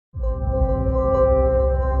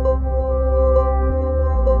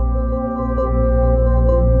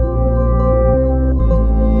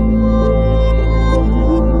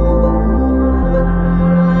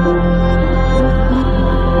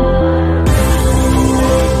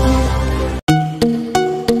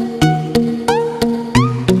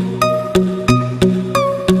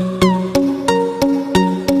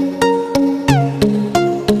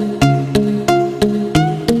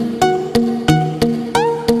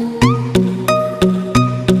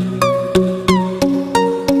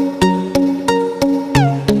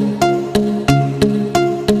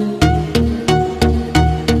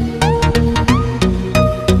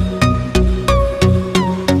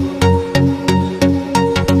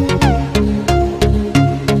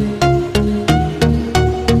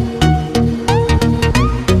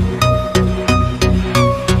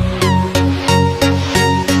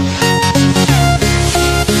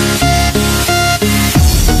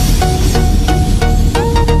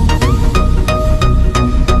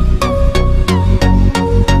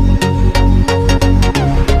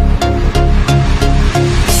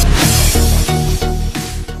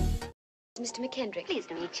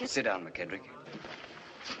Sit down, McKendrick.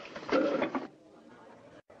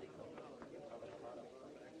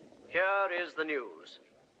 Here is the news.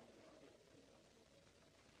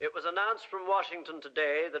 It was announced from Washington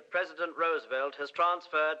today that President Roosevelt has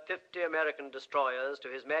transferred 50 American destroyers to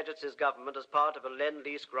His Majesty's government as part of a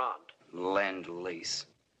Lend-Lease grant. Lend-Lease.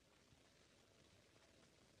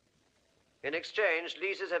 In exchange,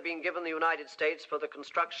 leases have been given the United States for the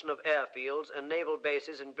construction of airfields and naval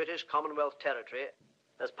bases in British Commonwealth territory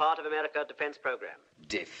as part of America's defense program.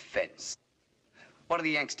 Defense? What are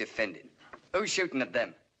the Yanks defending? Who's shooting at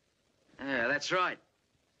them? Yeah, that's right.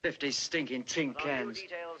 50 stinking tin cans.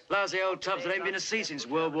 Lousy old tubs that ain't been to sea since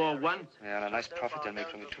World War I. Yeah, and a nice profit they'll make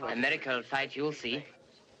from it, too. America will fight, you'll see.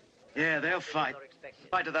 Yeah, they'll fight.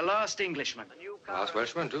 Fight to the last Englishman. Last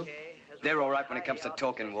Welshman, too. They're all right when it comes to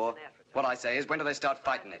talking war. What I say is, when do they start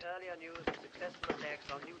fighting it?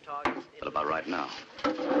 What about right now?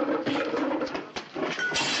 You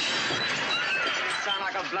sound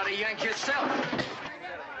like a bloody Yank yourself.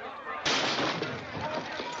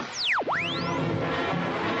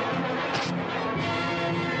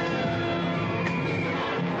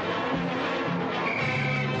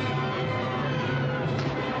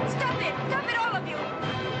 Stop it, all of you!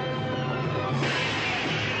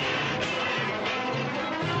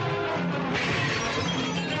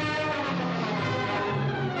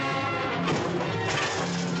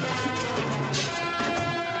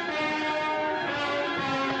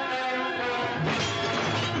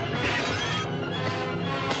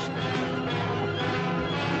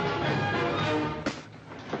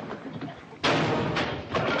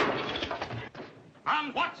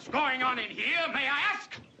 And what's going on in here, may I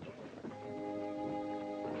ask?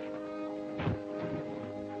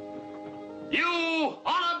 You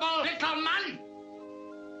honorable little man!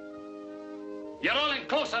 You're all in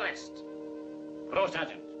close arrest. Row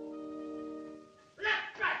Sergeant.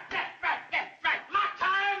 Left, right. Mark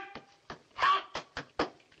time! Halt!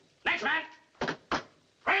 Next man!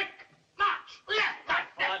 Quick! March! Left, right,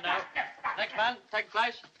 left. Next man, take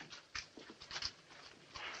place.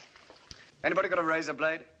 Anybody got a razor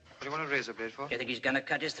blade? What do you want a razor blade for? You think he's gonna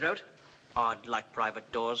cut his throat? Odd like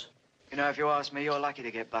private doors. You know, if you ask me, you're lucky to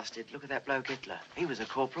get busted. Look at that bloke Hitler. He was a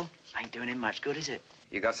corporal. Ain't doing him much good, is it?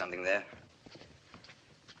 You got something there.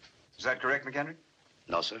 Is that correct, McHenry?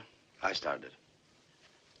 No, sir. I started it.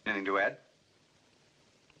 Anything to add?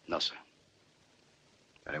 No, sir.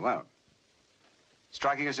 Very well.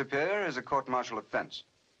 Striking a superior is a court-martial offense.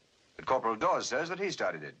 But Corporal Dawes says that he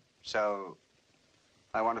started it. So,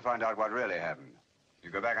 I want to find out what really happened. You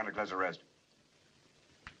go back under close arrest.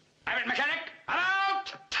 Have it, mechanic!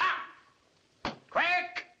 Out! Top!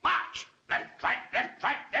 Quick! March! Left, right, left,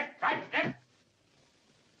 right, left, right, left.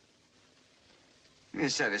 Give me a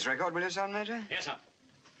service record, will you, Sergeant Major? Yes, sir.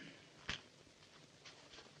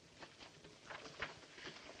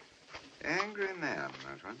 Angry man,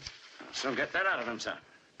 that one. So get that out of him, sir.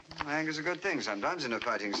 Anger's a good thing sometimes in a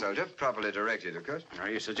fighting soldier, properly directed, of course. Are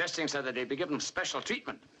you suggesting, sir, that he be given special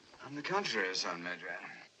treatment? On the contrary, Sergeant Major.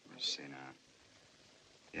 Let's see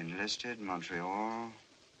now. Enlisted, Montreal,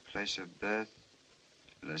 place of birth,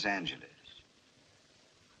 Los Angeles.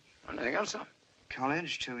 Anything else, sir?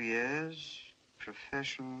 College, 2 years.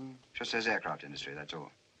 Profession, just says aircraft industry, that's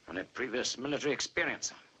all. Any previous military experience,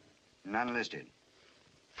 sir? None listed.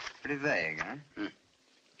 Pretty vague, huh?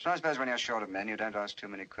 So I suppose when you're short of men, you don't ask too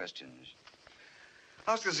many questions.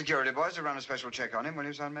 Ask the security boys to run a special check on him, will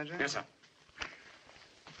you, Sergeant Major? Yes, sir.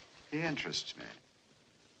 He interests me.